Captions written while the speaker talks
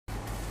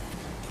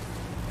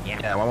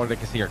Yeah, one where they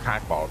can see your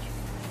cock bulge.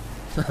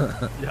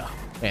 Yeah.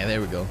 Yeah,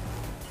 there we go.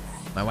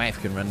 My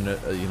wife can run,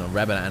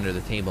 rub it under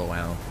the table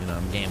while,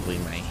 I'm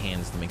gambling my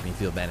hands to make me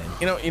feel better.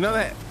 You know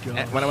that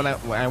when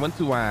I went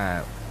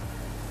to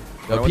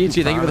Yo,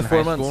 Peachy, thank you for the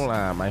 4 months. School,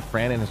 my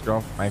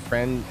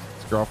friend's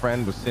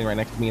girlfriend was sitting right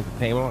next to me at the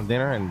table at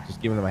dinner and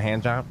just giving him a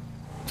hand job.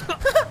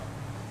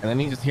 And then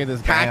you just hear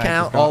this guy Cock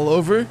out all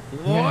over.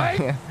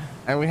 What?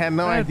 And we had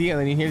no idea. And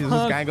then you hear this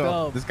guy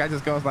go. up. This guy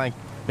just goes like,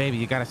 "Baby,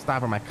 you gotta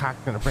stop, or my cock's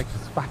gonna break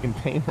this fucking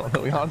table." And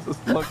we all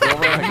just looked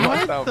over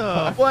like, "What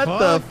the What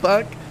the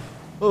fuck?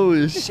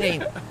 Holy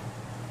shit.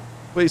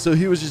 Wait, so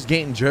he was just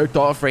getting jerked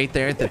off right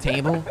there at the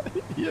table?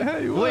 Yeah,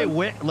 he Wait, was.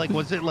 where? Like,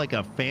 was it like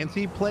a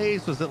fancy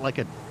place? Was it like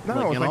a? No,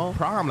 like, it was like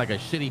prom, like a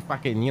shitty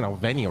fucking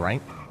venue,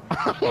 right?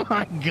 Oh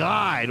my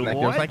god! Like,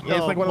 What? it's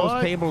like one of those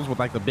fuck? tables with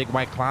like the big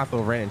white cloth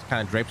over it, and it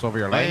kind of drapes over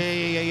your legs.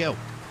 Hey, yo,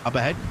 up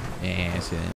ahead. Yeah, I see that.